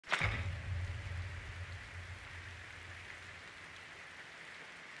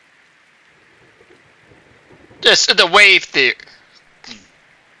The wave theory.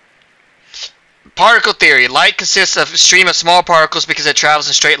 Particle theory. Light consists of a stream of small particles because it travels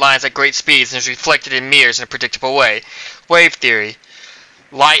in straight lines at great speeds and is reflected in mirrors in a predictable way. Wave theory.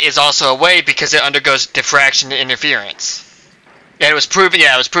 Light is also a wave because it undergoes diffraction and interference. And it was proven.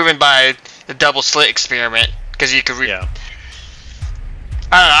 Yeah, it was proven by the double slit experiment because you could. Yeah.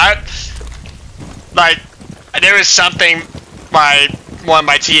 I don't know. Like, there was something one of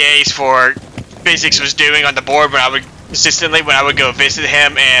my TAs for physics was doing on the board when I would go visit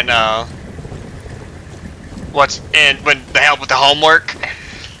him and when they help with the homework, and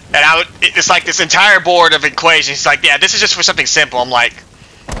it's like this entire board of equations. He's like, yeah, this is just for something simple. I'm like,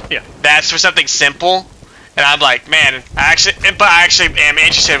 yeah, that's for something simple, and I'm like, man, I actually am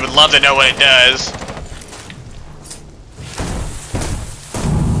interested. Would love to know what it does.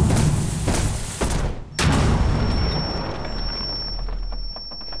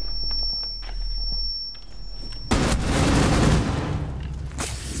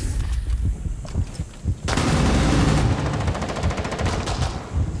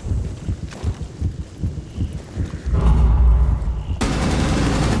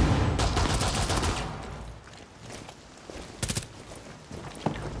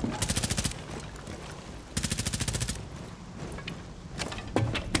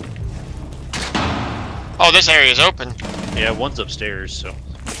 Oh, this area is open. Yeah, one's upstairs, so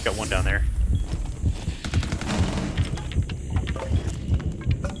got one down there.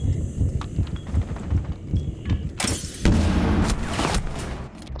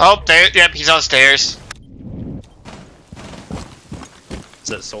 Oh, there. Yep, he's on stairs. Is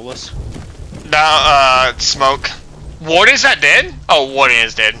that Solus? No, smoke. Warden's not dead? Oh, Warden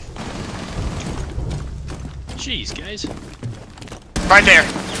is dead. Jeez, guys. Right there.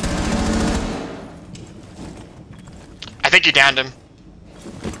 I think you downed him.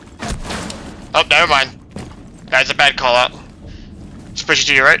 Oh, never mind. That's a bad call out. Just push it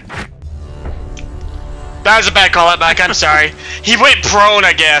to your right. That was a bad call out, Mike. I'm sorry. He went prone,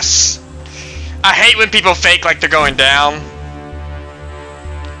 I guess. I hate when people fake like they're going down.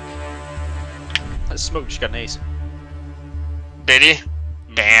 That smoke just got an ace. Did he?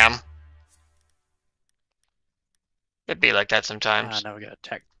 Damn. It'd be like that sometimes. Now we gotta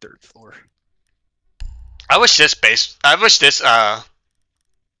attack the 3rd floor. I wish this this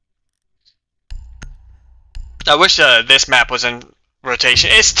map was in rotation.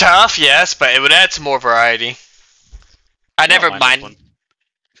 It's tough, yes, but it would add some more variety. I never mind. I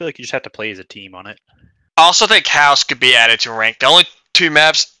feel like you just have to play as a team on it. I also think house could be added to rank. The only 3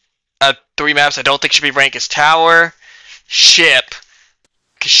 maps I don't think should be ranked is tower, ship.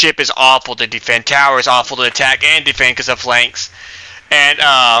 Cause ship is awful to defend. Tower is awful to attack and defend because of flanks. And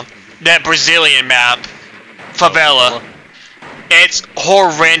that Brazilian map, favela. It's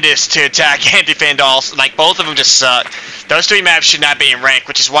horrendous to attack and defend also. Like, both of them just suck. Those 3 maps should not be in rank,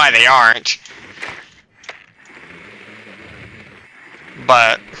 which is why they aren't.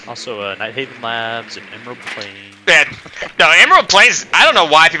 But... Also, Night Haven Labs and Emerald Plains. Yeah, no, Emerald Plains, I don't know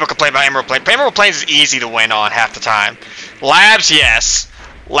why people complain about Emerald Plains. Emerald Plains is easy to win on half the time. Labs, yes.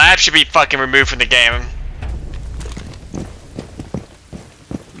 Labs should be fucking removed from the game.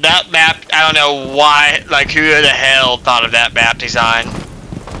 That map, I don't know why, like, who the hell thought of that map design?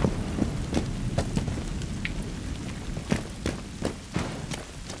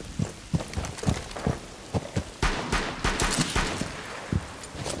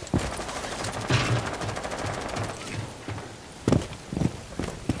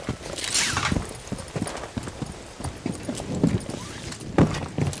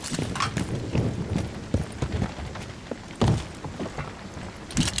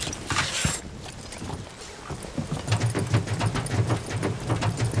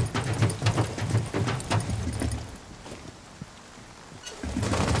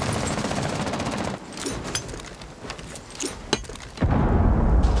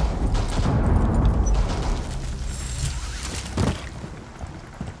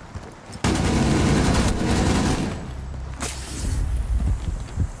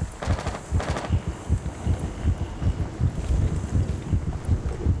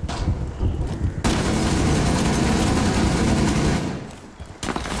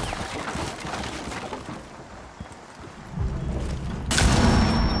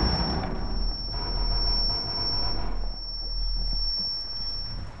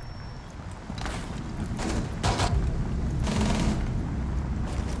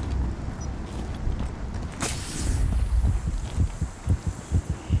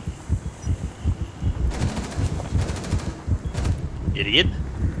 Idiot.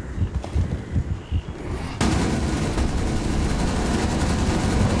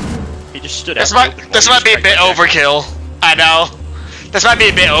 He just stood out. This might be a bit overkill. I know. This might be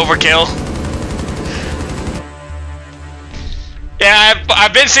a bit overkill. Yeah,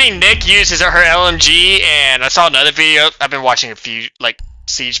 I've been seeing Nick use her LMG, and I saw another video. I've been watching a few like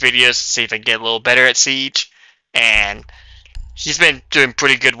Siege videos to see if I can get a little better at Siege, and she's been doing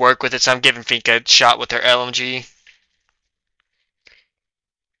pretty good work with it. So I'm giving Fink a shot with her LMG.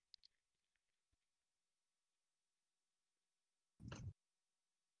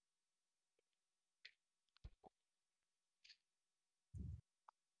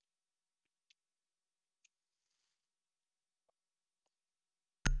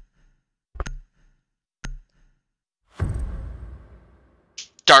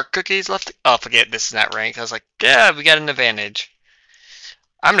 Dark cookies left. Oh, forget this is not ranked. I was like, yeah, we got an advantage.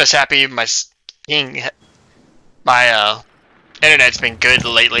 I'm just happy my internet's been good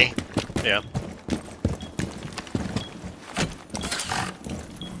lately. Yeah.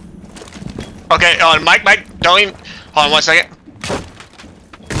 Okay, Mike, don't even. Hold on 1 second.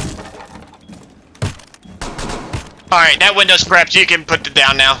 Alright, that window's prepped. You can put it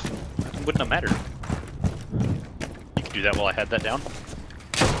down now. It wouldn't have mattered. You could do that while I had that down.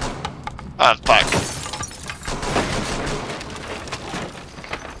 Oh, fuck.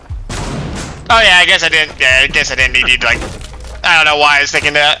 Oh, yeah, I guess I didn't. Yeah, I guess I didn't need you to, like. I don't know why I was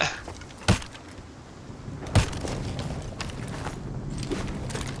thinking that.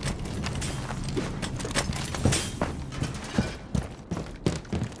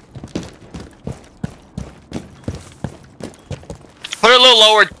 Put it a little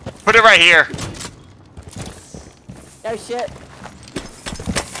lower. Put it right here. Oh shit.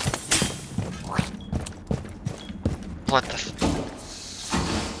 What the f-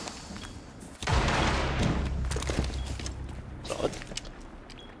 Solid.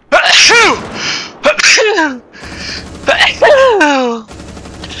 Bless you,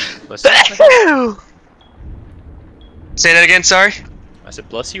 Say that again, sorry? I said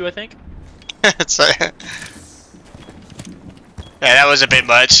bless you, I think. Sorry. Yeah, that was a bit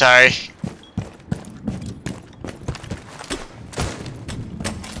much, sorry.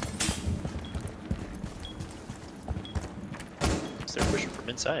 They're pushing from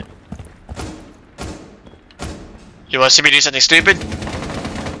inside. You want to see me do something stupid?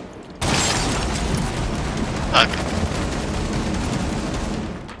 Okay.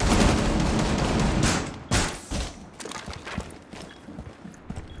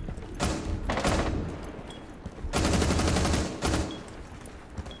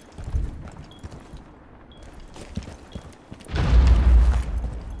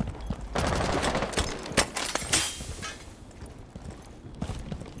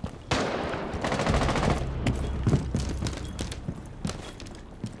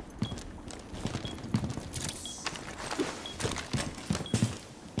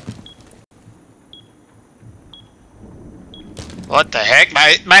 What the heck?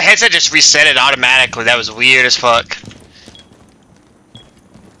 My headset just reset it automatically. That was weird as fuck.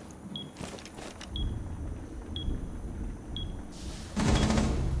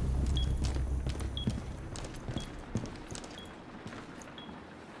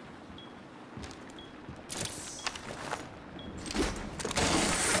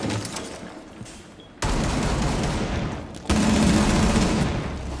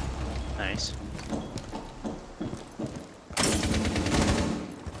 Nice.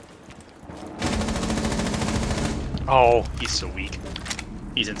 Oh, he's so weak.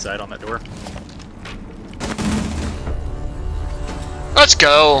 He's inside on that door. Let's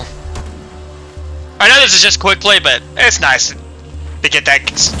go. I know this is just quick play, but it's nice to get that.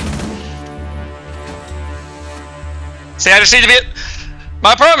 See, I just need to be.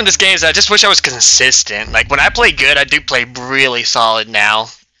 My problem in this game is I just wish I was consistent. Like when I play good, I do play really solid now,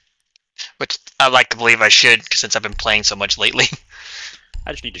 which I like to believe I should since I've been playing so much lately.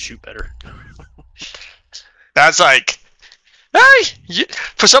 I just need to shoot better. That's like, hey,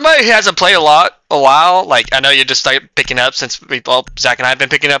 for somebody who hasn't played a while, like I know you just started picking up since Zach and I have been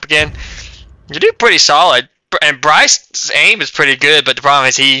picking up again. You do pretty solid, and Bryce's aim is pretty good, but the problem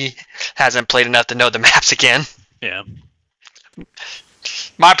is he hasn't played enough to know the maps again. Yeah.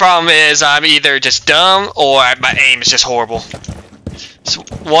 My problem is I'm either just dumb or my aim is just horrible. So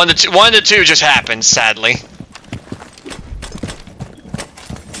one of the two just happens, sadly.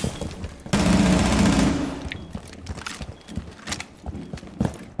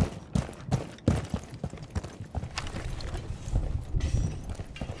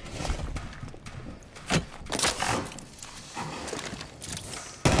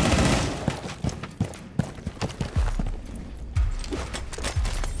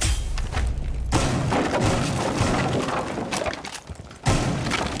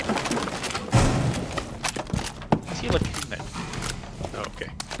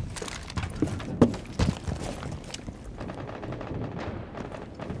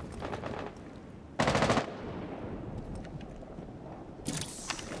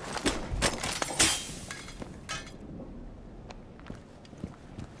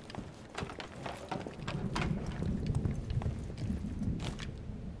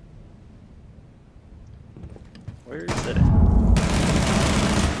 Where is it? Over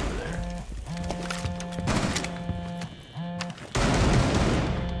there.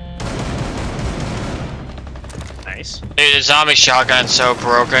 Nice. Dude, the zombie shotgun's so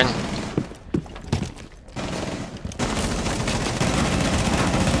broken.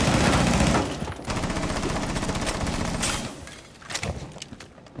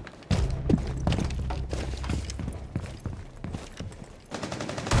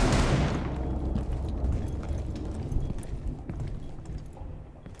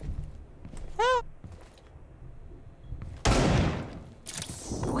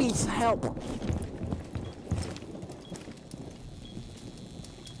 Please help.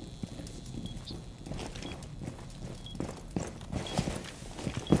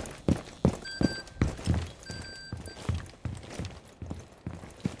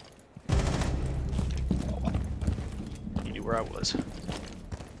 You knew where I was.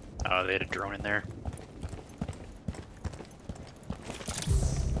 Oh, they had a drone in there.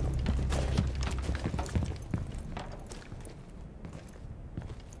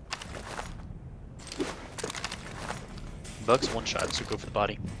 Bug's one shot, so go for the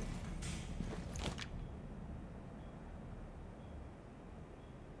body.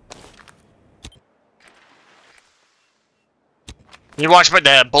 You watch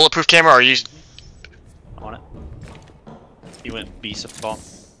the bulletproof camera or use? On it. He went beast at the ball.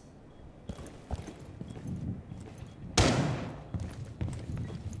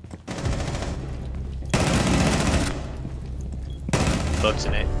 Bug's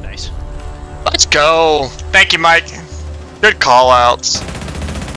in it. Nice. Let's go. Thank you, Mike. Good call outs.